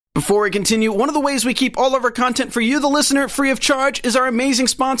Before we continue, one of the ways we keep all of our content for you, the listener, free of charge is our amazing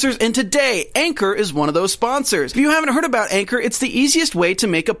sponsors, and today, Anchor is one of those sponsors. If you haven't heard about Anchor, it's the easiest way to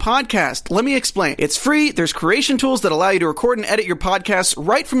make a podcast. Let me explain. It's free, there's creation tools that allow you to record and edit your podcasts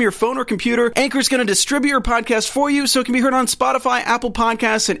right from your phone or computer. Anchor is going to distribute your podcast for you so it can be heard on Spotify, Apple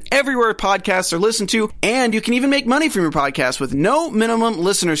Podcasts, and everywhere podcasts are listened to, and you can even make money from your podcast with no minimum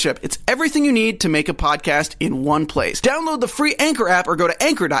listenership. It's everything you need to make a podcast in one place. Download the free Anchor app or go to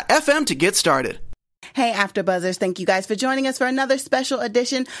anchor.fm to get started. Hey, AfterBuzzers, thank you guys for joining us for another special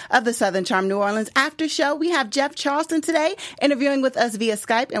edition of the Southern Charm New Orleans After Show. We have Jeff Charleston today interviewing with us via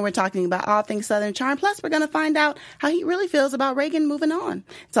Skype, and we're talking about all things Southern Charm. Plus, we're going to find out how he really feels about Reagan moving on.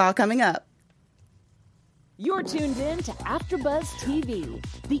 It's all coming up. You're tuned in to AfterBuzz TV,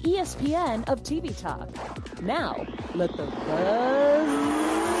 the ESPN of TV talk. Now, let the buzz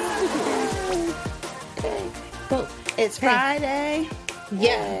begin. It's Friday.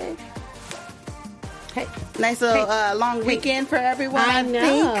 Yeah. Hey. Nice little long weekend for everyone, I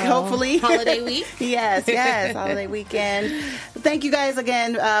think, hopefully. Holiday week. Yes, holiday weekend. Thank you guys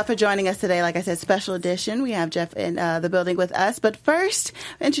again for joining us today. Like I said, special edition. We have Jeff in the building with us. But first,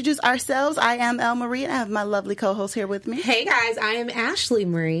 introduce ourselves. I am Elle Marie, and I have my lovely co-host here with me. Hey, guys. I am Ashley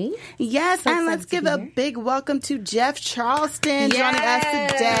Marie. Yes, and let's give a big welcome to Jeff Charleston joining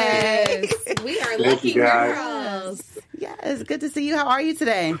us today. We are lucky girls. Yes, good to see you. How are you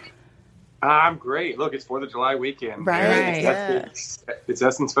today? I'm great. Look, it's 4th of July weekend. Right. It's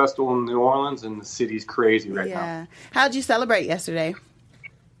Essence Festival in New Orleans, and the city's crazy right now. How'd you celebrate yesterday?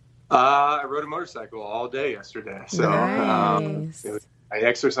 I rode a motorcycle all day yesterday. So nice. I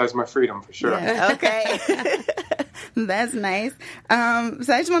exercised my freedom for sure. Yeah, okay. That's nice. So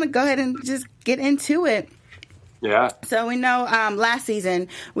I just want to go ahead and just get into it. Yeah. So we know last season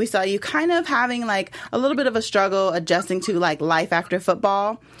we saw you kind of having like a little bit of a struggle adjusting to like life after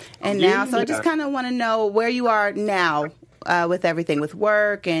football. And now, so I just kind of want to know where you are now with everything, with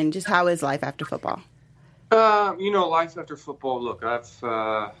work, and just how is life after football? Life after football, look,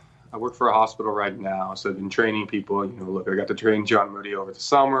 I work for a hospital right now, so I've been training people. Look, I got to train John Moody over the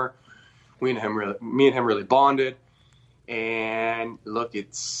summer. Me and him really bonded. And look,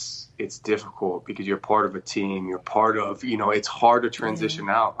 it's difficult because you're part of a team. You're part of, it's hard to transition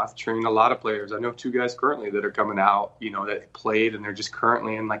out. I've trained a lot of players. I know 2 guys currently that are coming out, that played, and they're just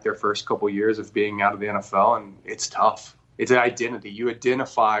currently in like their first couple years of being out of the NFL, and it's tough. It's an identity. You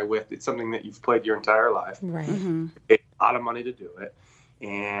identify with, it's something that you've played your entire life. Right. Mm-hmm. It's a lot of money to do it.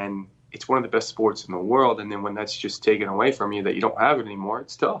 And it's one of the best sports in the world. And then when that's just taken away from you, that you don't have it anymore,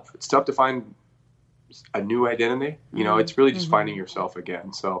 it's tough. It's tough to find a new identity. It's really just finding yourself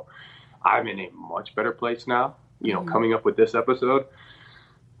again. So I'm in a much better place now. Coming up with this episode,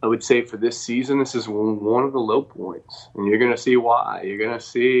 I would say for this season, this is one of the low points. And you're going to see why. You're going to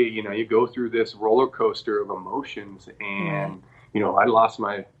see, you go through this roller coaster of emotions. And, I lost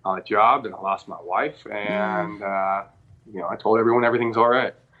my job, and I lost my wife. And, I told everyone everything's all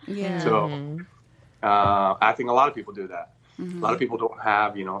right. Yeah. So I think a lot of people do that. Mm-hmm. A lot of people don't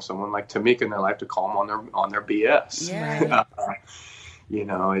have, someone like Tamika in their life to call them on their BS. Yeah.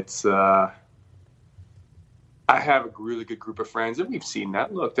 It's I have a really good group of friends, and we've seen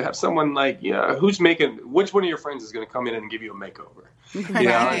that. Look, to have someone like, which one of your friends is going to come in and give you a makeover?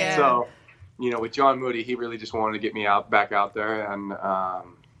 Yeah. So, with John Moody, he really just wanted to get me back out there, and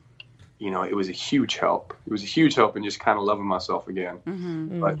it was a huge help. It was a huge help in just kind of loving myself again.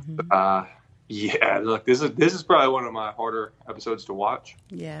 Mm-hmm. But look, this is probably one of my harder episodes to watch.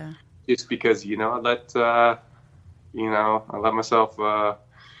 Yeah. Just because I let myself. I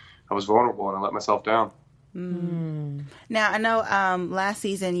was vulnerable, and I let myself down. Mm. Now I know last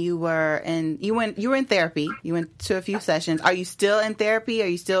season you were in therapy. You went to a few sessions. Are you still in therapy? Are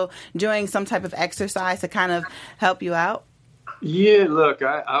you still doing some type of exercise to kind of help you out? Yeah, look,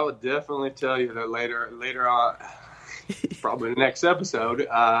 I would definitely tell you that later on, probably the next episode,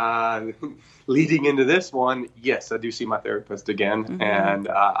 leading into this one. Yes, I do see my therapist again, and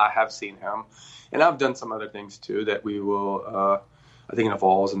I have seen him, and I've done some other things too that we will. I think it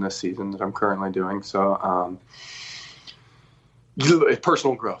evolves in this season that I'm currently doing. So,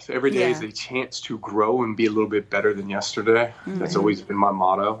 personal growth. Every day is a chance to grow and be a little bit better than yesterday. Mm-hmm. That's always been my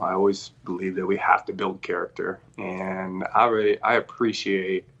motto. I always believe that we have to build character. And I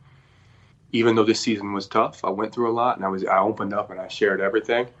appreciate, even though this season was tough, I went through a lot, and I opened up and I shared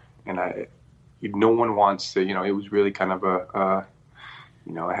everything. And no one wants to, it was really kind of I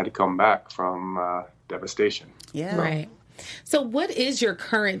had to come back from devastation. Yeah. Right. So what is your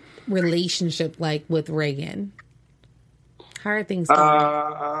current relationship like with Reagan? How are things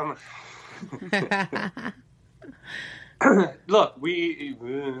going? Look,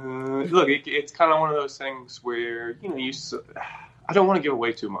 it's kind of one of those things where, I don't want to give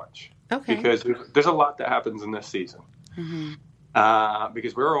away too much. Okay. Because there's a lot that happens in this season. Mm-hmm.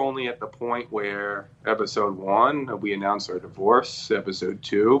 Because we're only at the point where episode 1, we announced our divorce. Episode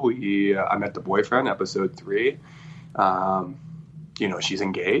 2, I met the boyfriend. Episode 3, she's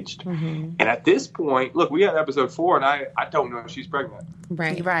engaged. Mm-hmm. And at this point, look, we had episode 4, and I don't know if she's pregnant.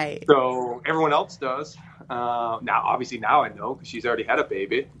 Right. So everyone else does. Now I know because she's already had a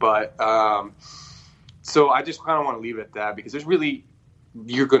baby. But so I just kind of want to leave it at that because there's really,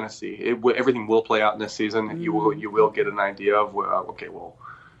 you're going to see it. Everything will play out in this season. Mm-hmm. You will get an idea of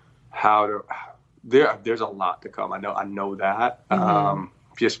there's a lot to come. I know that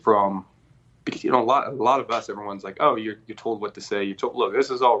just from because a lot of us, everyone's like, oh, you're told what to say. You're told, look, this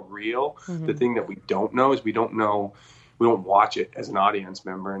is all real. Mm-hmm. The thing that we don't know is we don't watch it as an audience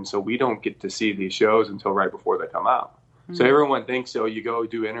member, and so we don't get to see these shows until right before they come out. Mm-hmm. So everyone thinks so. You go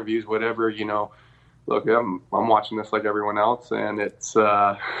do interviews, whatever. Look, I'm watching this like everyone else, and it's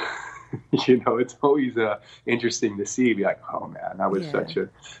it's always interesting to see. Be like, oh man, I was such an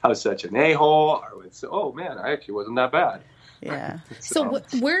a-hole. Oh man, I actually wasn't that bad. Yeah. So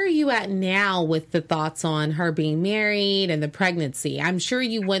where are you at now with the thoughts on her being married and the pregnancy? I'm sure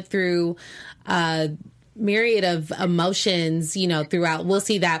you went through myriad of emotions, throughout. We'll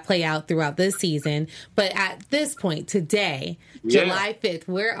see that play out throughout this season. But at this point, today, July 5th,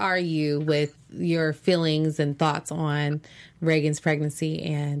 where are you with your feelings and thoughts on Reagan's pregnancy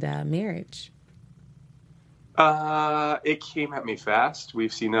and marriage? It came at me fast.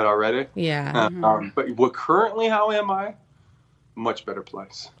 We've seen that already. Yeah. But currently, how am I? Much better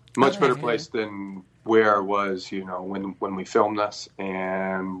place. Much better place than where I was, when we filmed this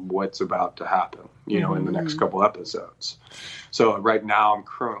and what's about to happen, in the next couple episodes. So right now I'm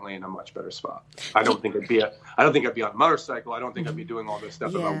currently in a much better spot. I don't think I'd be on a motorcycle. I don't think I'd be doing all this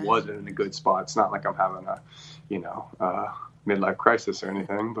stuff if I wasn't in a good spot. It's not like I'm having a, midlife crisis or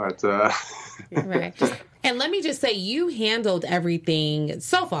anything, but, right. And let me just say, you handled everything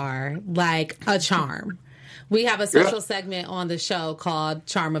so far like a charm. We have a special segment on the show called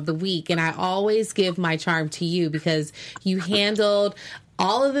Charm of the Week, and I always give my charm to you because you handled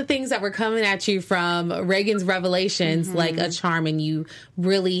all of the things that were coming at you from Reagan's revelations like a charm, and you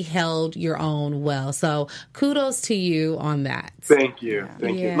really held your own well. So kudos to you on that. Thank you.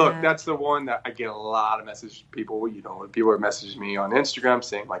 Thank you. Look, that's the one that I get a lot of messages from people. People are messaging me on Instagram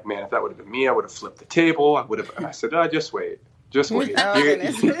saying, like, man, if that would have been me, I would have flipped the table. And I said, just wait. Just wait.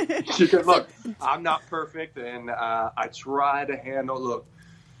 Look, I'm not perfect, and I try to handle. Look,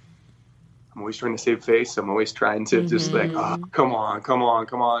 I'm always trying to save face. I'm always trying to just like, come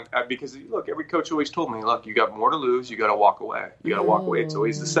on. Because look, every coach always told me, look, you got more to lose. You got to walk away. It's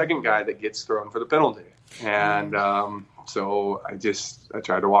always the second guy that gets thrown for the penalty, and so I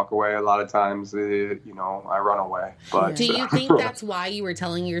try to walk away. A lot of times, I run away. But do you think that's why you were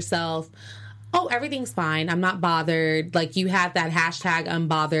telling yourself, oh, everything's fine, I'm not bothered? Like, you had that hashtag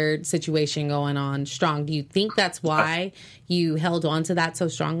unbothered situation going on strong. Do you think that's why you held on to that so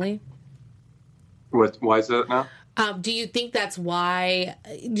strongly? Why is that now? Do you think that's why,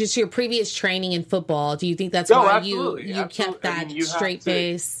 just your previous training in football, do you think that's why you kept that straight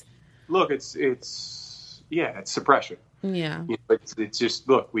face? Look, it's suppression. Yeah. It's just,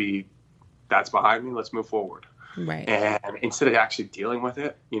 look, that's behind me, let's move forward. Right. And instead of actually dealing with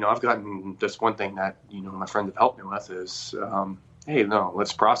it, I've gotten this one thing that, my friends have helped me with is, hey, no,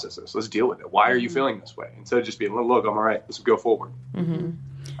 let's process this. Let's deal with it. Why are you feeling this way? Instead of just being, look, I'm all right. Let's go forward. Mm-hmm.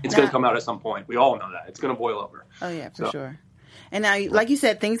 It's going to come out at some point. We all know that. It's going to boil over. Oh, yeah, for sure. And now, like you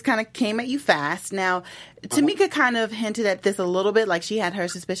said, things kind of came at you fast. Now, Tamika kind of hinted at this a little bit, like she had her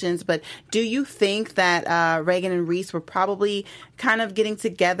suspicions. But do you think that Reagan and Reese were probably kind of getting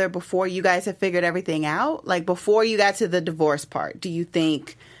together before you guys had figured everything out? Like before you got to the divorce part, do you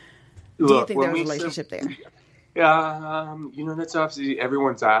think there was a relationship there? That's obviously,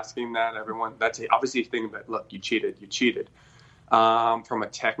 everyone's asking that. That's obviously a thing that, look, you cheated. From a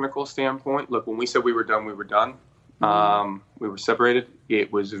technical standpoint, look, when we said we were done, we were done. We were separated.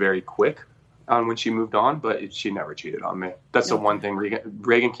 It was very quick on when she moved on, but she never cheated on me. That's the one thing.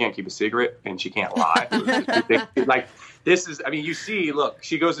 Reagan can't keep a secret, and she can't lie. Like, this is, you see, look,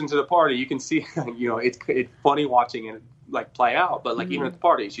 she goes into the party. You can see, it's funny watching it like play out. But like even at the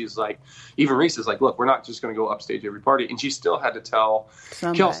party, she's like, even Reese is like, look, we're not just going to go upstage every party. And she still had to tell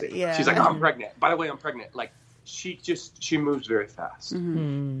Kelsey. Yeah. She's like, oh, I'm pregnant. By the way, I'm pregnant. Like, she moves very fast.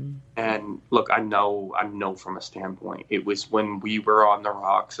 Mm-hmm. And look, I know from a standpoint, it was when we were on the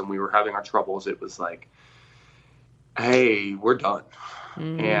rocks and we were having our troubles, it was like, hey, we're done.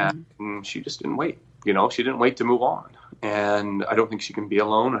 Mm-hmm. And she just didn't wait. she didn't wait to move on. And I don't think she can be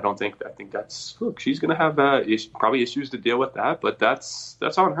alone. I think that's, look, she's going to have probably issues to deal with that, but that's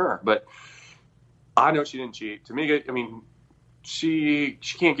on her. But I know she didn't cheat. To me, I mean, she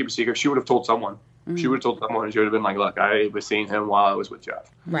can't keep a secret. She would have told someone. Mm-hmm. She would have told someone, and she would have been like, look, I was seeing him while I was with Jeff.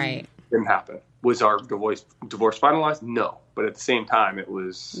 Right. Didn't happen. Was our divorce finalized? No. But at the same time, it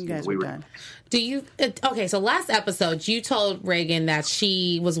was, you guys were done. Okay, so last episode, you told Reagan that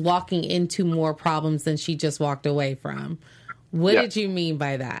she was walking into more problems than she just walked away from. What did you mean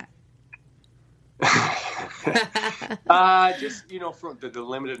by that? Just, from the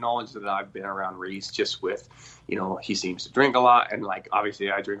limited knowledge that I've been around Reese, just with, he seems to drink a lot, and like,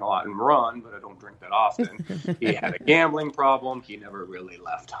 obviously I drink a lot and run, but I don't drink that often. He had a gambling problem. He never really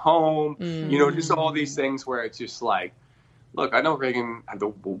left home. Just all these things where it's just like, look, I know Reagan,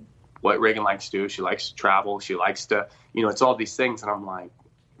 what Reagan likes to do. She likes to travel. She likes to, it's all these things. And I'm like,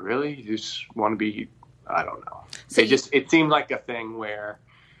 really? You just want to be, I don't know. So it seemed like a thing where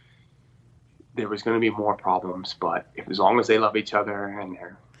there was going to be more problems, but as long as they love each other and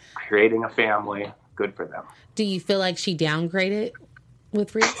they're creating a family, good for them. Do you feel like she downgraded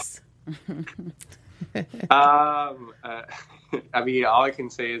with Reese? I mean, all I can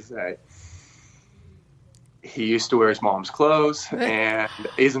say is that he used to wear his mom's clothes and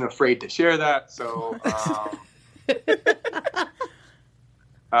isn't afraid to share that. So,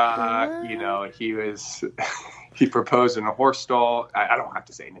 he proposed in a horse stall. I don't have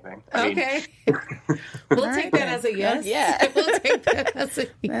to say anything. Okay. We'll take that as a yes. Yeah. We'll take that as a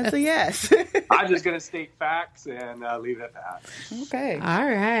yes. That's a yes. I'm just going to state facts and leave it at that. Okay. All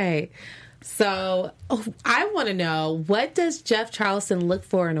right. So I want to know, what does Jeff Charleston look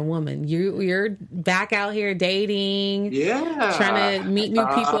for in a woman? You're back out here dating, trying to meet new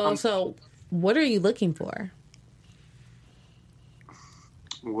people. So what are you looking for?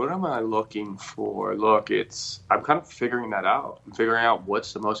 What am I looking for? Look, I'm kind of figuring that out. I'm figuring out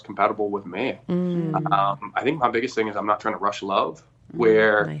what's the most compatible with me. I think my biggest thing is I'm not trying to rush love.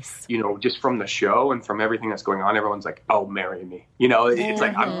 Where, just from the show and from everything that's going on, everyone's like, oh, marry me. It's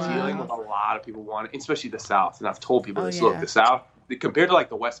like I'm dealing with a lot of people wanting, especially the South. And I've told people this, look, the South, compared to like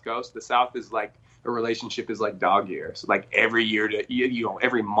the West Coast, the South is like, a relationship is like dog years. Like every year,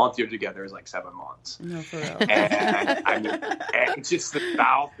 every month you're together is like 7 months. No, for real. And I mean, it's just the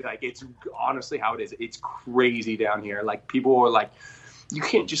South, like it's honestly how it is. It's crazy down here. Like people are like, you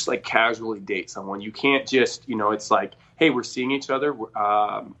can't just like casually date someone. You can't just, it's like, hey, we're seeing each other. We're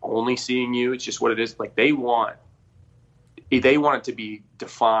only seeing you. It's just what it is. Like they want it to be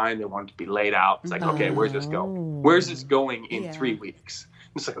defined. They want it to be laid out. It's like, okay, where's this going? Where's this going in 3 weeks?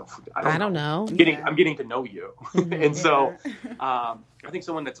 It's like, I don't know. I'm getting to know you. And so I think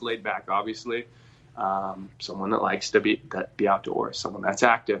someone that's laid back, obviously, someone that likes to be outdoors, someone that's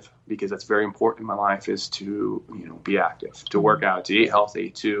active, because that's very important in my life, is to, be active, to work out, to eat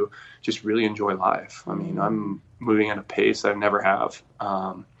healthy, to just really enjoy life. I mean, I'm moving at a pace I never have.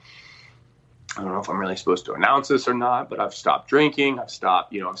 I don't know if I'm really supposed to announce this or not, but I've stopped drinking. I've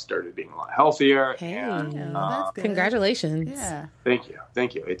stopped, I've started being a lot healthier. Hey, and, that's good. Congratulations. Yeah. Thank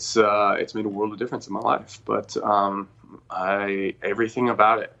you. It's made a world of difference in my life, but everything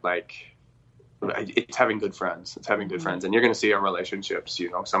about it, like, it's having good friends. It's having good friends, and you're going to see our relationships.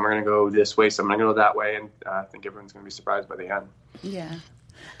 Some are going to go this way, some are going to go that way, and I think everyone's going to be surprised by the end. Yeah.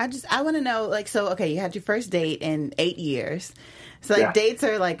 I want to know, like, so, okay, you had your first date in 8 years. So, like, dates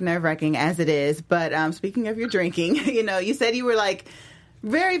are, like, nerve-wracking as it is. But speaking of your drinking, you said you were, like,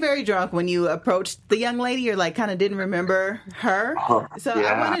 very, very drunk when you approached the young lady, or, like, kind of didn't remember her. So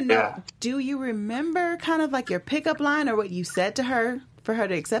I want to know, do you remember kind of, like, your pickup line or what you said to her for her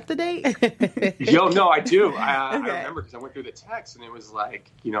to accept the date? No, I do. I remember, because I went through the text, and it was like,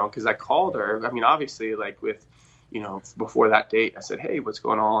 because I called her. I mean, obviously, like, with, before that date, I said, hey, what's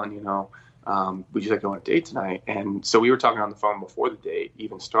going on, would you like to go on a date tonight? And so we were talking on the phone before the date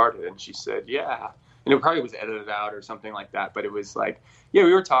even started, and she said, yeah. And it probably was edited out or something like that, but it was like, yeah,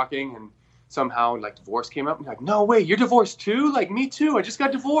 we were talking, and somehow, like, divorce came up. And like, no way, you're divorced too? Like, me too. I just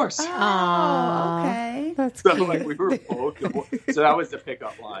got divorced. Oh, okay. That's so cute. Like, we were both divorced. So that was the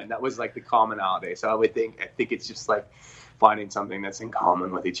pickup line. That was like the commonality. So I think it's just like finding something that's in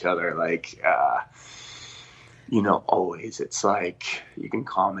common with each other. Like, always it's like you can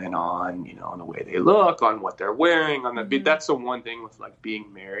comment on, on the way they look, on what they're wearing, on the, that's the one thing with like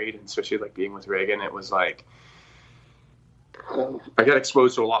being married, and especially like being with Reagan, it was like, I got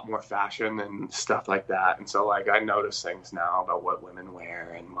exposed to a lot more fashion and stuff like that. And so like, I notice things now about what women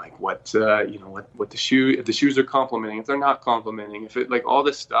wear, and like what the shoe, if the shoes are complimenting, if they're not complimenting, if it, like all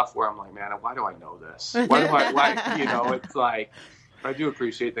this stuff where I'm like, man, why do I know this? Why, it's like, I do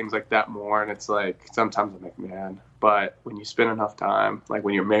appreciate things like that more. And it's like, sometimes I'm like, man, but when you spend enough time, like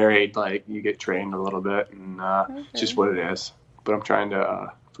when you're married, like you get trained a little bit, and it's just what it is. But I'm trying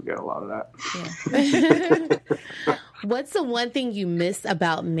to forget a lot of that. Yeah. What's the one thing you miss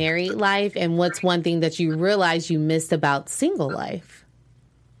about married life, and what's one thing that you realize you missed about single life?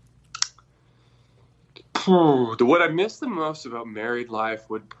 What I miss the most about married life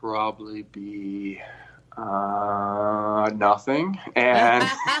would probably be nothing. And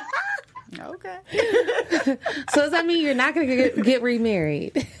Okay. So does that mean you're not going to get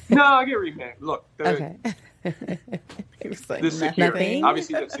remarried? No, I get remarried. Look, Okay. the security, nothing?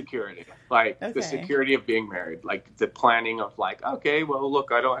 obviously the security, like the security of being married, like the planning of like, okay, well,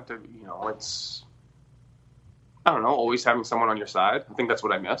 look, I don't have to, it's, I don't know, always having someone on your side. I think that's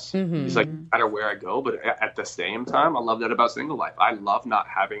what I miss. It's like, no matter where I go, but at the same time, I love that about single life. I love not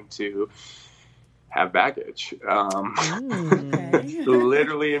having to have baggage,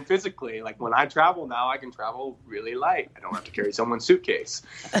 literally and physically. Like when I travel now, I can travel really light. I don't have to carry someone's suitcase.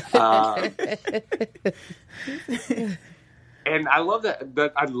 And I love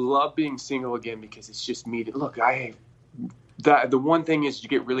that I love being single again, because it's just me. Look, the one thing is you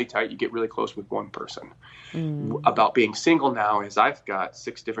get really tight, you get really close with one person. About being single now is I've got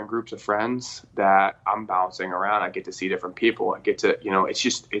 6 different groups of friends that I'm bouncing around. I get to see different people. I get to,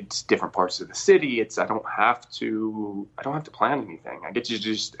 it's different parts of the city. I don't have to plan anything. I get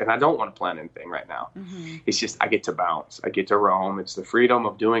to and I don't want to plan anything right now. It's just, I get to bounce. I get to roam. It's the freedom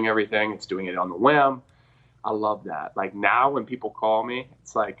of doing everything. It's doing it on the whim. I love that. Like now when people call me,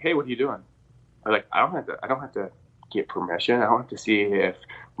 it's like, hey, what are you doing? I'm like, I don't have to get permission. I don't have to see if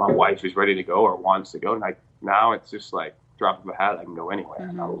my wife is ready to go or wants to go. Like now it's just like drop of a hat, I can go anywhere.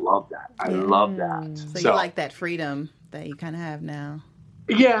 And I love that. I love that. So you like that freedom that you kind of have now.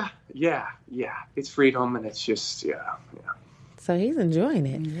 Yeah. It's freedom, and it's just, yeah. So he's enjoying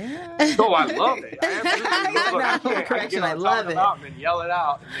it. Yeah. Oh, I love it. I absolutely Correction, I love love it. And then yell it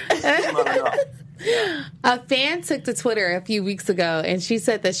out. And then A fan took to Twitter a few weeks ago, and she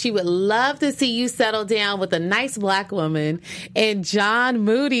said that she would love to see you settle down with a nice black woman, and John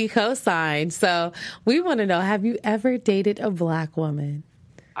Moody co-signed. So we want to know, have you ever dated a black woman?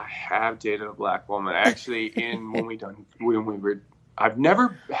 I have dated a black woman. Actually, I've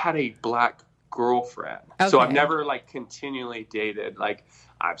never had a black girlfriend. Okay. So I've never continually dated. Like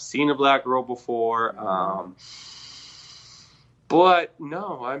I've seen a black girl before. But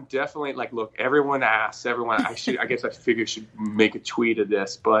no, I'm definitely look, everyone asks, I guess I figure I should make a tweet of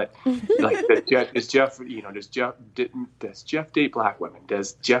this, but does Jeff date black women?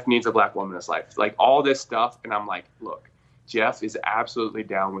 Does Jeff needs a black woman in his life? Like all this stuff. And I'm like, look, Jeff is absolutely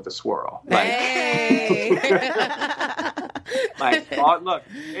down with a swirl. Hey. Look,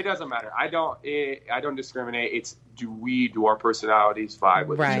 it doesn't matter. I don't discriminate. It's do our personalities vibe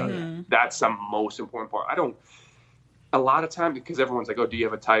with each other? That's the most important part. A lot of times, because everyone's like, oh, do you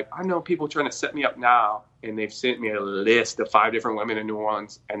have a type? I know people trying to set me up now, and they've sent me a list of 5 different women in New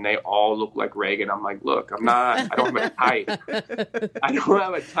Orleans, and they all look like Reagan. I'm like, look, I don't have a type. I don't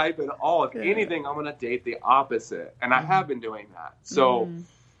have a type at all. If anything, I'm going to date the opposite. And I have been doing that. So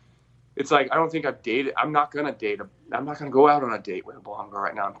it's like, I don't think I've dated. I'm not going to go out on a date with a blonde girl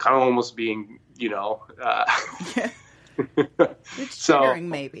right now. I'm kind of almost being, It's triggering,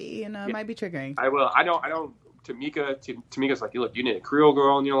 maybe. It might be triggering. I will. I don't. Tamika's like, look, you need a Creole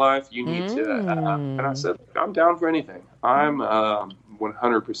girl in your life. You need to, and I said, I'm down for anything. I'm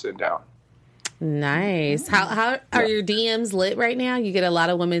 100% down. Nice. How are your DMs lit right now? You get a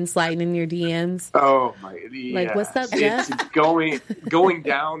lot of women sliding in your DMs. Oh my! Yeah. Like, what's up, Jeff? It's going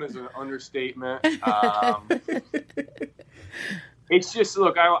down is an understatement. It's just,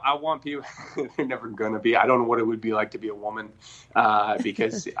 look, I want people. They're never gonna be. I don't know what it would be like to be a woman,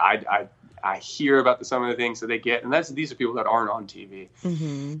 because I hear about some of the things that they get, and these are people that aren't on TV.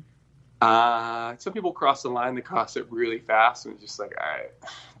 Some people cross the line, they cross it really fast, and it's just like, all right.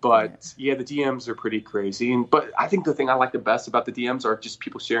 But the DMs are pretty crazy. But I think the thing I like the best about the DMs are just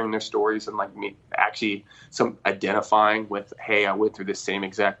people sharing their stories and me actually some identifying with, hey, I went through this same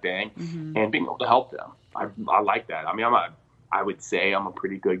exact thing, and being able to help them. I like that. I mean, I would say I'm a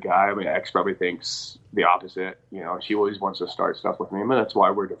pretty good guy. I mean, ex probably thinks the opposite. She always wants to start stuff with me, but that's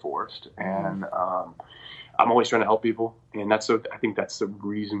why we're divorced. And I'm always trying to help people, and I think that's the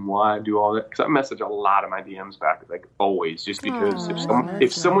reason why I do all that. Because I message a lot of my DMs back, always, just because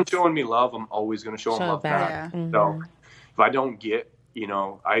if someone's showing me love, I'm always going to show them love back. So if I don't get,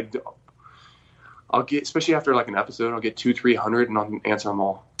 I'll get, especially after an episode, I'll get 200-300, and I'll answer them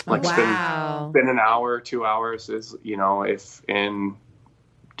all. Spend an hour, 2 hours and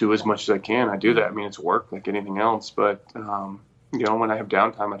do as much as I can. I do that. I mean, it's work like anything else, but when I have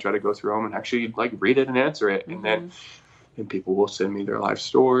downtime, I try to go through them and actually like read it and answer it. And then people will send me their life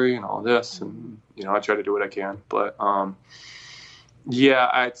story and all this. And, I try to do what I can. But,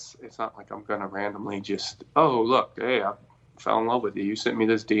 it's not like I'm going to randomly just, oh, look, hey, I fell in love with you. You sent me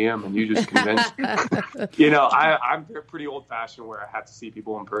this DM and you just convinced me. I'm pretty old fashioned where I have to see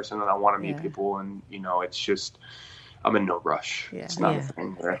people in person and I want to meet people. And, it's just, I'm in no rush. Yeah. It's not a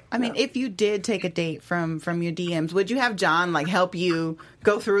thing there. I mean, if you did take a date from your DMs, would you have John like help you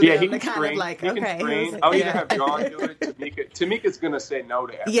go through them? He can screen. I'll either have John do it. Tamika's going to say no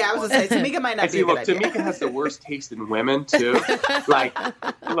to everyone. Yeah, I was going to say Tamika might not be a good idea. Tamika has the worst taste in women too. Like,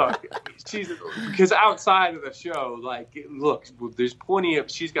 look, because outside of the show, like, look,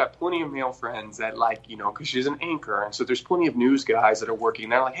 she's got plenty of male friends that like, because she's an anchor, and so there's plenty of news guys that are working.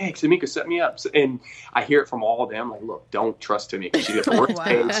 They're like, hey, Tamika, set me up, and I hear it from all of them. Like, look, don't trust Tamika. She's got the worst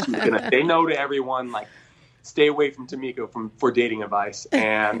taste. She's gonna say no to everyone. Like, stay away from Tamika for dating advice.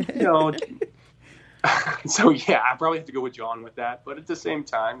 And so I probably have to go with John with that. But at the same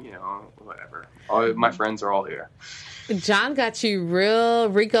time, whatever. My friends are all here. John got you real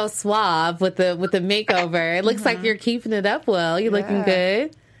Rico Suave with the makeover. It looks like you're keeping it up well. You're looking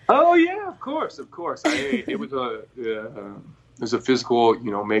good. Oh yeah, of course. It was a physical,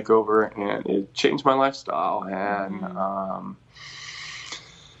 makeover, and it changed my lifestyle. And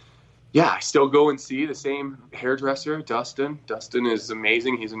I still go and see the same hairdresser, Dustin. Dustin is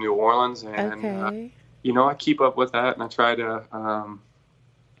amazing. He's in New Orleans, and I keep up with that, and I try to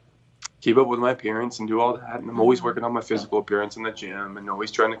keep up with my appearance and do all that. And I'm always working on my physical appearance in the gym, and always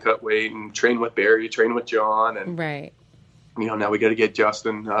trying to cut weight and train with Barry, train with John, and now we got to get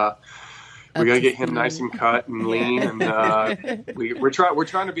Justin. We got to get him nice and cut and lean, and we're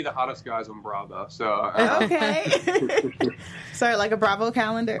trying to be the hottest guys on Bravo. So start like a Bravo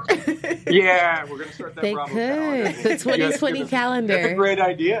calendar. Yeah, we're gonna start that Bravo calendar. The 2020 calendar. That's a great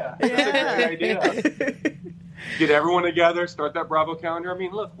idea. Get everyone together, start that Bravo calendar. I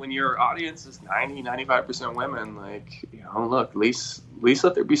mean, look, when your audience is 95% women, like, look, at least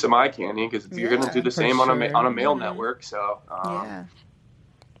let there be some eye candy, because you're gonna do the same on a male network. So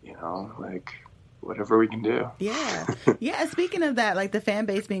like, whatever we can do. Yeah. Speaking of that, like the fan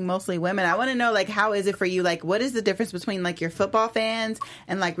base being mostly women, I want to know, like, how is it for you? Like, what is the difference between like your football fans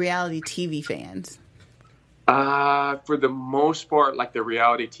and like reality TV fans? For the most part, like the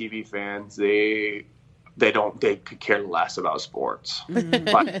reality TV fans, they could care less about sports.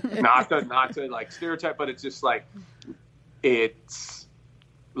 But not to like stereotype, but it's just like, it's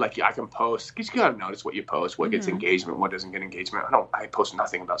like, I can post, because you got to notice what you post, what gets engagement, what doesn't get engagement. I post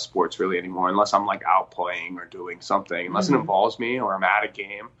nothing about sports really anymore, unless I'm like out playing or doing something, unless it involves me or I'm at a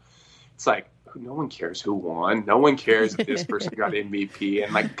game. It's like, no one cares who won. No one cares if this person got MVP.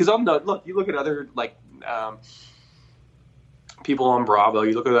 And like, because look, you look at other like people on Bravo,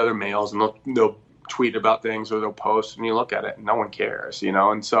 you look at other males, and they'll tweet about things, or they'll post, and you look at it and no one cares,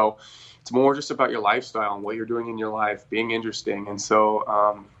 and so it's more just about your lifestyle and what you're doing in your life being interesting. And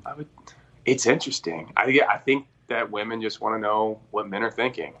so it's interesting. I think that women just want to know what men are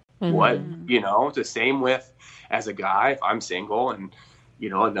thinking. What, the same with, as a guy, if I'm single and,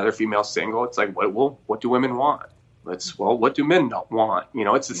 another female single, it's like, what do women want? What do men not want?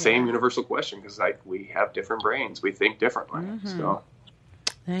 It's the same universal question, because like, we have different brains. We think differently. So.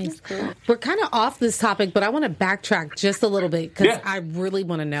 Nice. Cool. We're kind of off this topic, but I want to backtrack just a little bit, because I really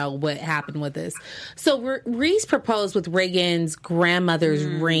want to know what happened with this. So Reese proposed with Reagan's grandmother's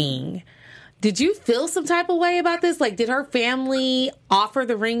ring. Did you feel some type of way about this? Like, did her family offer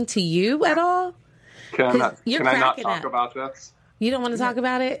the ring to you at all? Can I not talk about this? You don't want to talk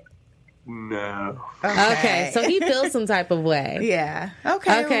about it? No. Okay, so he feels some type of way. Yeah.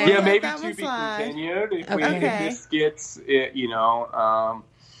 Okay. Well, maybe to be continued. If this gets it,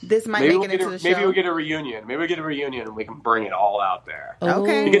 this might make it into the show. Maybe we'll get a reunion. Maybe we'll get a reunion and we can bring it all out there.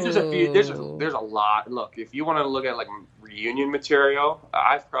 Okay. Because there's a lot. Look, if you want to look at like reunion material,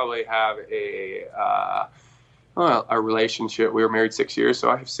 I probably have a relationship. We were married 6 years,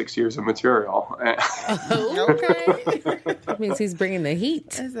 so I have 6 years of material. Okay. That means he's bringing the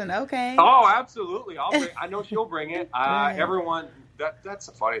heat. Listen, okay. Oh, absolutely. I know she'll bring it. Everyone. That's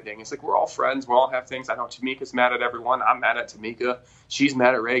the funny thing. It's like, we're all friends. We all have things. I know Tamika's mad at everyone. I'm mad at Tamika. She's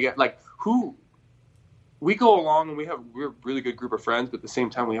mad at Reagan. Like, we go along and we're a really good group of friends, but at the same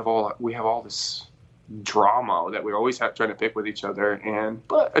time we have all this drama that we're always trying to pick with each other.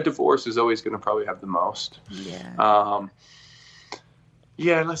 But a divorce is always going to probably have the most.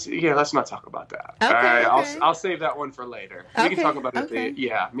 Yeah, let's not talk about that. Okay, okay. I'll save that one for later. We can talk about it.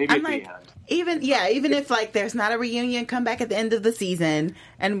 Maybe at the end. Even if like there's not a reunion, come back at the end of the season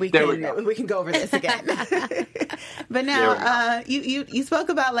and we can go over this again. But now, you spoke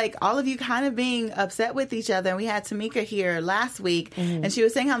about like all of you kind of being upset with each other, and we had Tamika here last week, and she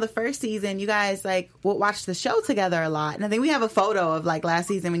was saying how the first season you guys like would watch the show together a lot, and I think we have a photo of like last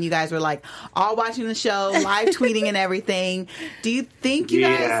season when you guys were like all watching the show, live tweeting and everything. Do you think you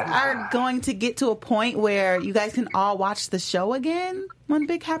guys are going to get to a point where you guys can all watch the show again? One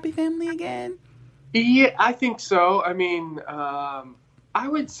big happy family again? Yeah, I think so. I mean, I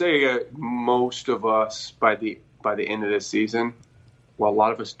would say most of us by the end of this season, well, a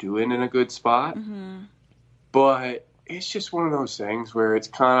lot of us do it in a good spot. But it's just one of those things where it's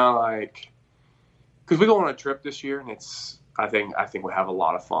kind of like, because we go on a trip this year, and I think we have a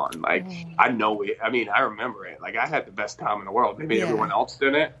lot of fun. Like, I remember it. Like, I had the best time in the world. Maybe everyone else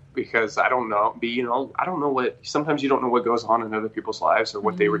didn't, because I don't know. I don't know sometimes you don't know what goes on in other people's lives, or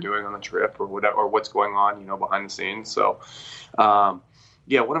what they were doing on the trip, or whatever, or what's going on, behind the scenes. So, one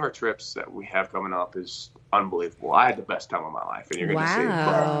of our trips that we have coming up is unbelievable. I had the best time of my life, and you're going to see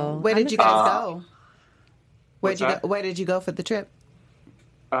it. Where did you guys go? Where did you go for the trip?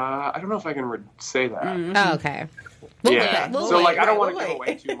 I don't know if I can say that. Oh, okay. I don't want to give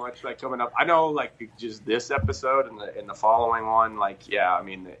away too much, like, coming up. I know, like, just this episode and the following one, like,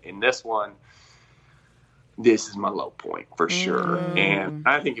 in this one, this is my low point for sure. And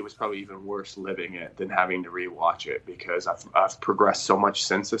I think it was probably even worse living it than having to rewatch it, because I've progressed so much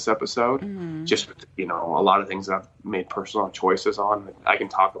since this episode. Just with, a lot of things I've made personal choices on that I can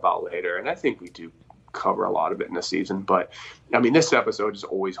talk about later. And I think we do cover a lot of it in the season, but I mean, this episode is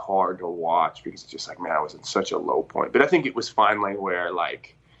always hard to watch because it's just like, man, I was in such a low point. But I think it was finally where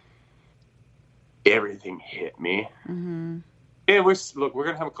like everything hit me. And we're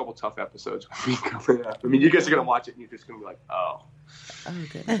gonna have a couple tough episodes when we cover that. I mean, you guys are gonna watch it and you're just gonna be like, oh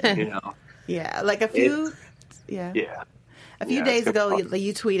goodness. Like a few A few days ago,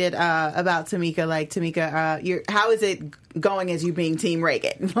 you tweeted about Tamika. Like, Tamika, how is it going as you being Team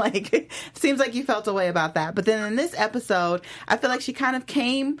Reagan? Like, it seems like you felt a way about that. But then in this episode, I feel like she kind of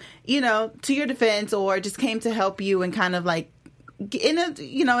came, to your defense, or just came to help you and kind of like, in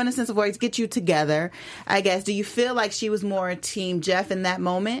a sense of words, get you together, I guess. Do you feel like she was more Team Jeff in that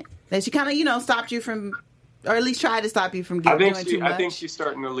moment? That she kind of, stopped you from, or at least tried to stop you from doing too much? I think she's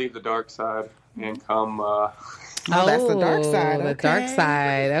starting to leave the dark side and come... that's the dark side. The dark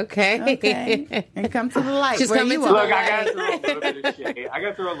side. Okay. And come to the light. She's coming to the light. I got to throw a little bit of shade. I got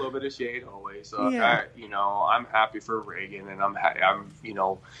to throw a little bit of shade always. So, I'm happy for Reagan, and I'm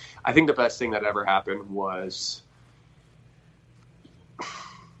I think the best thing that ever happened was,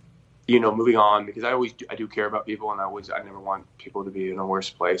 moving on, because I do care about people, and I never want people to be in a worse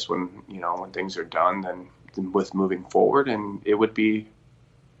place when things are done than with moving forward. And it would be,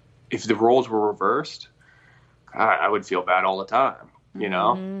 if the roles were reversed, I would feel bad all the time,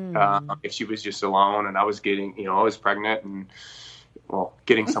 if she was just alone and I was getting, I was pregnant and,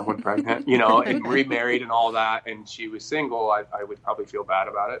 getting someone pregnant, and remarried and all that, and she was single, I would probably feel bad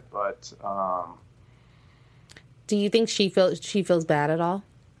about it. But do you think she feels bad at all?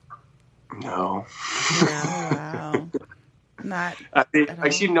 No. Wow. Not. I think,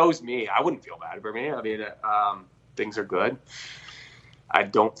 like, she knows me. I wouldn't feel bad for me. I mean, things are good. I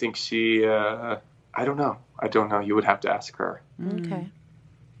don't think she. I don't know. You would have to ask her. Okay.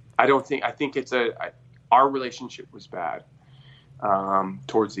 I think it's our relationship was bad.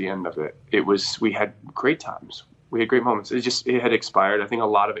 Towards the end of it, we had great times. We had great moments. It had expired. I think a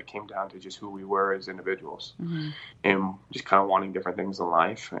lot of it came down to just who we were as individuals, and just kind of wanting different things in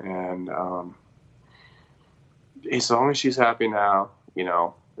life. And as long as she's happy now,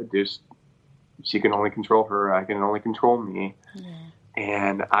 she can only control her. I can only control me. Yeah.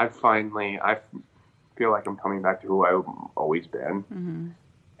 And I feel like I'm coming back to who I've always been.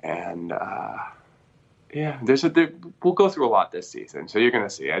 And we'll go through a lot this season, so you're going to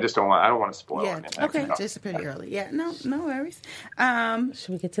see. I don't want to spoil anything. Okay, just pretty early. Yeah, no worries. Should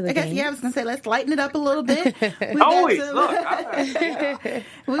we get to the game? I was going to say, let's lighten it up a little bit. I'm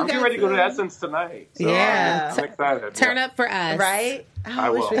getting ready to go to Essence tonight. So I'm excited. Turn up for us. Right?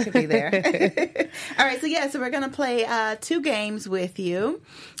 I wish we could be there. All right, so we're going to play 2 games with you.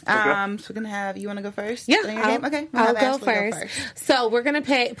 So we're going to have, you want to go first? Yeah. Okay. I'll go first. So we're going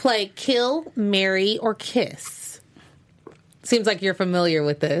to play Kill, Marry, or Kiss. Seems like you're familiar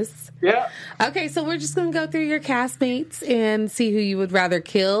with this. Yeah. Okay, so we're just going to go through your castmates and see who you would rather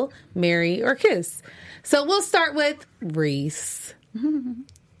kill, marry, or kiss. So we'll start with Reese.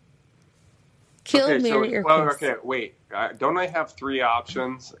 Kill, marry, or kiss. Okay, wait. Don't I have 3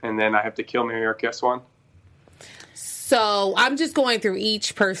 options, and then I have to kill, marry, or kiss one? So I'm just going through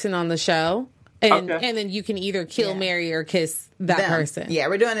each person on the show, and then you can either kill, marry, or kiss that person. Yeah,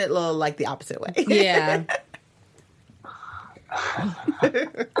 we're doing it a little like the opposite way. Yeah.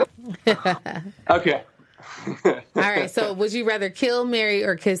 Okay. All right. So would you rather kill, marry,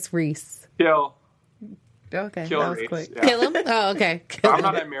 or kiss Reese? Kill. Okay, Kill that was Reese, quick. yeah. Kill him? Oh, okay. Kill I'm him.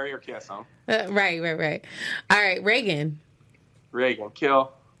 not at marry or kiss him. Right. All right, Reagan. Reagan,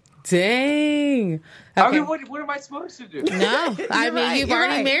 kill. Dang. Okay. I mean, what am I supposed to do? No, I mean, right, you've you're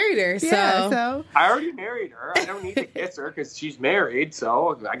already right. married her, so. Yeah, so I already married her. I don't need to kiss her because she's married,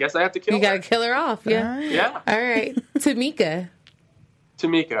 so I guess I have to kill You her. got to kill her off, yeah. Yeah. All right. Tamika.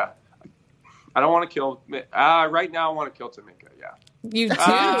 Tamika. I don't want to kill... right now, I want to kill Tamika, yeah. You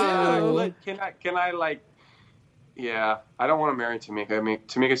do. Look, can I, like... Yeah, I don't want to marry Tamika. I mean,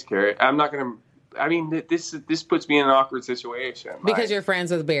 Tamika's scary. I'm not going to... I mean, this puts me in an awkward situation. Because like, you're friends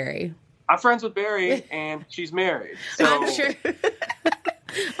with Barry. I'm friends with Barry, and she's married. So I'm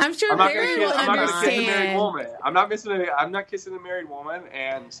sure I'm not Barry gonna will kiss a married understand. woman. I'm not kissing a married woman,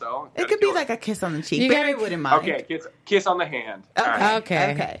 and so it could be like a kiss on the cheek. You Barry gotta- wouldn't mind. okay, kiss on the hand. All right.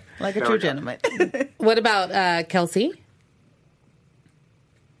 Okay. Like a There true we go. gentleman. What about Kelsey?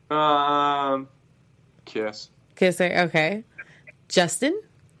 Kiss. Kiss her. Okay. Justin?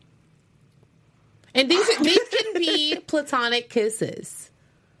 And these can be platonic kisses.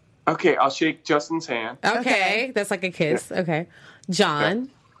 Okay, I'll shake Justin's hand. Okay. That's like a kiss. Okay. John.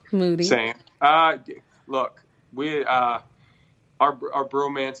 Moody. Same. Look, we our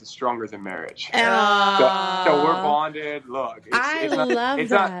bromance is stronger than marriage. So we're bonded. Look, I love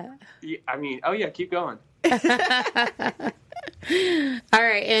it's that. Not, I mean, oh yeah, keep going. All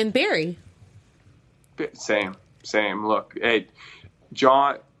right. And Barry. Same. Look, hey,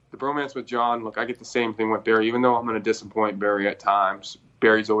 John, the bromance with John, look, I get the same thing with Barry. Even though I'm going to disappoint Barry at times,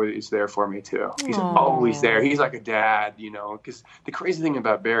 Barry's always there for me, too. He's always there. He's like a dad, you know, because the crazy thing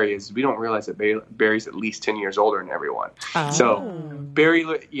about Barry is we don't realize that Barry's at least 10 years older than everyone. Oh. So Barry,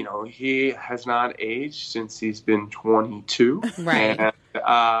 you know, he has not aged since he's been 22. Right. And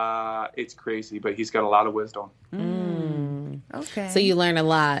it's crazy, but he's got a lot of wisdom. Okay. So you learn a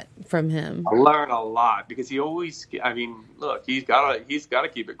lot from him. I learn a lot because he always. I mean, look, he's got to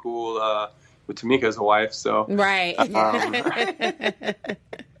keep it cool with Tamika as a wife. So Right.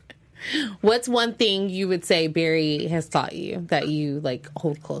 What's one thing you would say Barry has taught you that you like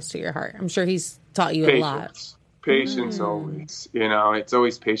hold close to your heart? I'm sure he's taught you a lot. Patience always. You know, it's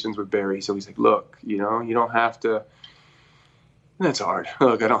always patience with Barry. So he's like, look, you know, you don't have to. That's hard.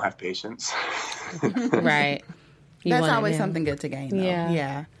 Look, I don't have patience. Right. That's always something good to gain, though.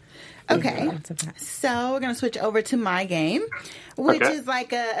 Yeah. Okay. So we're going to switch over to my game, which is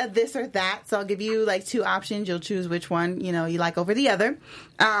like a this or that. So I'll give you like 2 options. You'll choose which one, you know, you like over the other.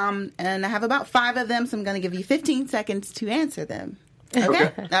 And I have about 5 of them, so I'm going to give you 15 seconds to answer them.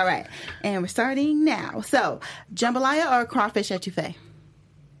 Okay? All right. And we're starting now. So, jambalaya or crawfish etouffee?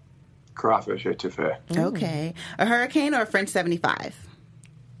 Crawfish etouffee. Okay. A hurricane or a French 75?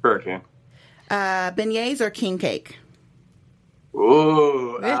 Hurricane. Beignets or king cake?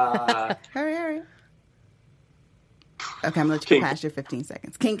 Ooh. Hurry. Okay, I'm going to let you go past your 15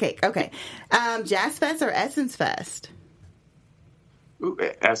 seconds. King cake. Okay. Jazz Fest or Essence Fest? Ooh,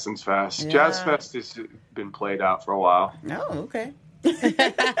 Essence Fest. Yeah. Jazz Fest has been played out for a while. Oh, okay.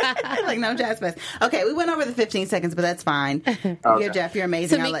 Like, no Jazz Fest. Okay, we went over the 15 seconds, but that's fine. Yeah, Jeff, you're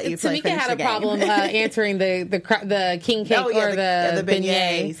amazing. I'll let you Tamika finish had the a problem game. answering the king cake or the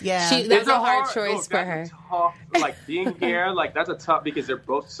beignet. Yeah. That's a hard choice for her. Tough. Like being here, like that's a tough because they're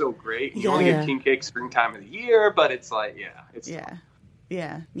both so great. You only Yeah. get king cake springtime of the year, but it's like, it's tough.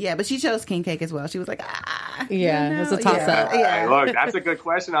 Yeah, but she chose king cake as well. She was like, Yeah, it's a toss-up. Yeah. Look, that's a good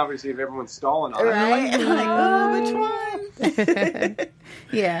question. Obviously, if everyone's stalling on it, Right? Like, oh, which one?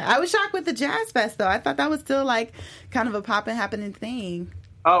 Yeah, I was shocked with the Jazz Fest though. I thought that was still like kind of a poppin' happening thing.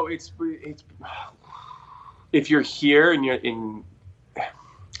 Oh, it's if you're here and you're in.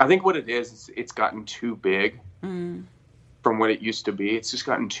 I think what it is it's gotten too big from what it used to be. It's just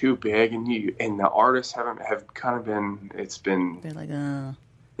gotten too big, and the artists have kind of been. It's been. They're like,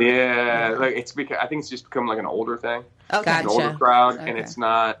 like it's because I think it's just become like an older thing. okay. An older crowd, Okay. and it's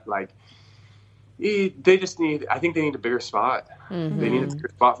not like they just need. I think they need a bigger spot. They need a bigger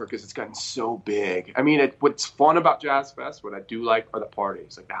spot for it because it's gotten so big. I mean, what's fun about Jazz Fest, what I do like, are the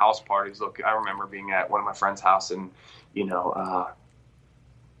parties, like the house parties. Look, I remember being at one of my friend's house, and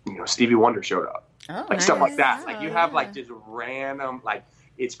Stevie Wonder showed up, stuff like that. Like you have like just random, like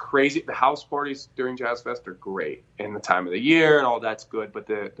it's crazy. The house parties during Jazz Fest are great, and the time of the year and all that's good. But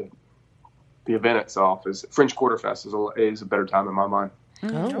the the event itself is French Quarter Fest is a better time in my mind.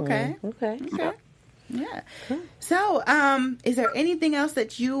 Okay. Yeah. Yeah. So, is there anything else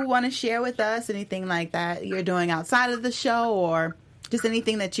that you want to share with us? Anything like that you're doing outside of the show, or just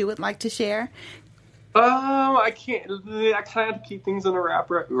anything that you would like to share? I can't. I kind of have to keep things on the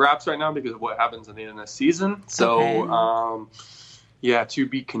wraps right now because of what happens at the end of the season. So, yeah, to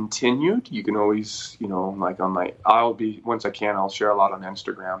be continued. You can always, like on once I can, I'll share a lot on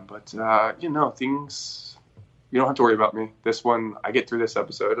Instagram. But things. You don't have to worry about me. This one, I get through this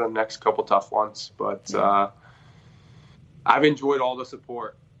episode and the next couple tough ones. But I've enjoyed all the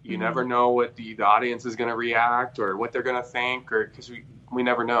support. You never know what the audience is going to react or what they're going to think, or because we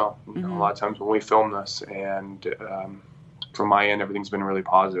never know. A lot of times when we film this, and from my end, everything's been really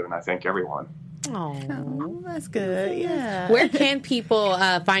positive, and I thank everyone. Oh, that's good. Yeah. Where can people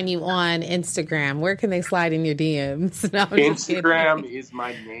find you on Instagram? Where can they slide in your DMs? No, Instagram is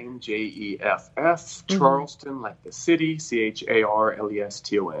my name, Jeff Charleston, like the city,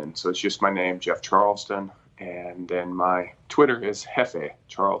 CHARLESTON. So it's just my name, Jeff Charleston. And then my Twitter is Jefe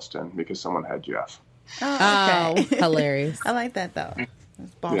Charleston because someone had Jeff. Oh, okay. Hilarious. I like that though.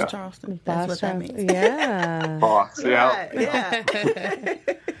 It's Boss Charleston. That's what that means. Yeah. Boss. Yeah. Yeah.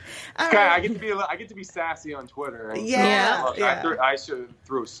 I get to be sassy on Twitter. And I should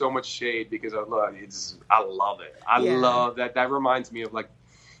throw so much shade because I love it. I love that. That reminds me of like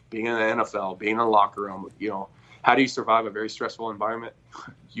being in the NFL, being in a locker room. How do you survive a very stressful environment?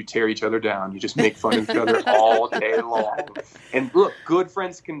 You tear each other down. You just make fun of each other all day long. And look, good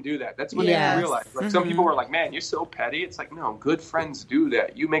friends can do that. That's what you realize. Like some people are like, "Man, you're so petty." It's like, no, good friends do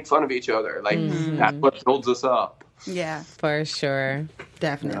that. You make fun of each other. Like that's what builds us up. Yeah, for sure.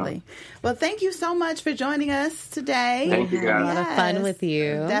 Definitely. Yeah. Well, thank you so much for joining us today. Thank you, guys. A lot of fun with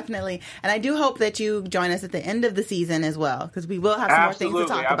you. Definitely. And I do hope that you join us at the end of the season as well, because we will have some more things to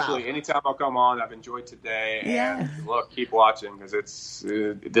talk about. Absolutely. Anytime I'll come on, I've enjoyed today. And look, keep watching because it's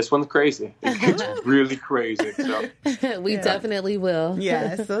this one's crazy. It's really crazy. So. We definitely will.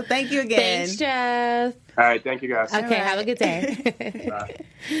 Yes. So thank you again. Thanks, Jeff. All right. Thank you, guys. Okay. Have a good day. Bye.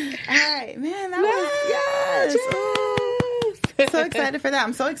 All right, man. That was so excited for that.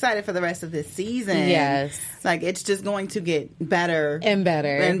 I'm so excited for the rest of this season. Yes. Like, it's just going to get better. And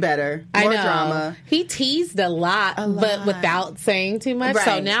better. And better. More drama. He teased a lot, but without saying too much. Right.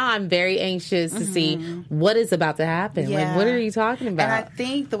 So now I'm very anxious to see what is about to happen. Yeah. Like, what are you talking about? And I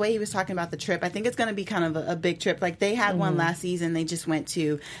think the way he was talking about the trip, I think it's going to be kind of a big trip. Like, they had one last season. They just went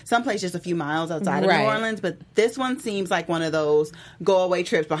to someplace just a few miles outside of New Orleans. But this one seems like one of those go-away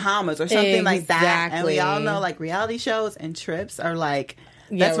trips, Bahamas or something like that. And we all know, like, reality shows and trips are like...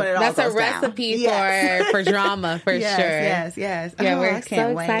 That's when it all goes down. That's a recipe for drama, for sure. Yes. Yeah, we're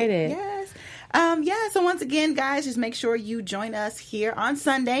so excited. Yes. So once again, guys, just make sure you join us here on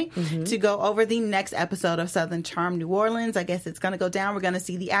Sunday to go over the next episode of Southern Charm New Orleans. I guess it's going to go down. We're going to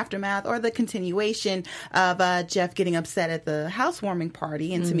see the aftermath or the continuation of Jeff getting upset at the housewarming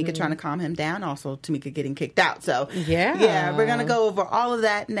party and Tamika trying to calm him down. Also, Tamika getting kicked out. So, we're going to go over all of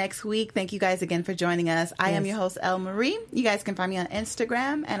that next week. Thank you guys again for joining us. I am your host, Elle Marie. You guys can find me on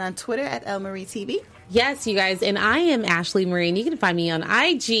Instagram and on Twitter at Elle Marie TV. Yes, you guys. And I am Ashley Marie, and you can find me on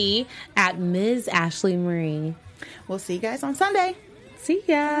IG at Ms. Ashley Marie. We'll see you guys on Sunday. See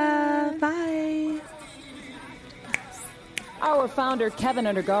ya. Bye. Our founder, Kevin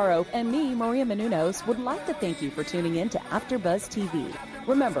Undergaro, and me, Maria Menounos, would like to thank you for tuning in to AfterBuzz TV.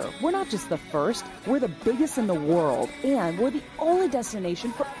 Remember, we're not just the first, we're the biggest in the world, and we're the only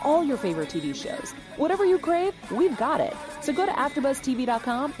destination for all your favorite TV shows. Whatever you crave, we've got it. So go to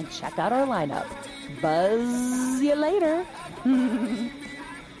AfterBuzzTV.com and check out our lineup. Buzz you later. The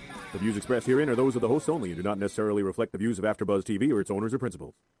views expressed herein are those of the hosts only and do not necessarily reflect the views of AfterBuzz TV or its owners or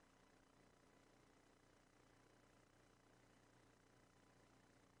principals.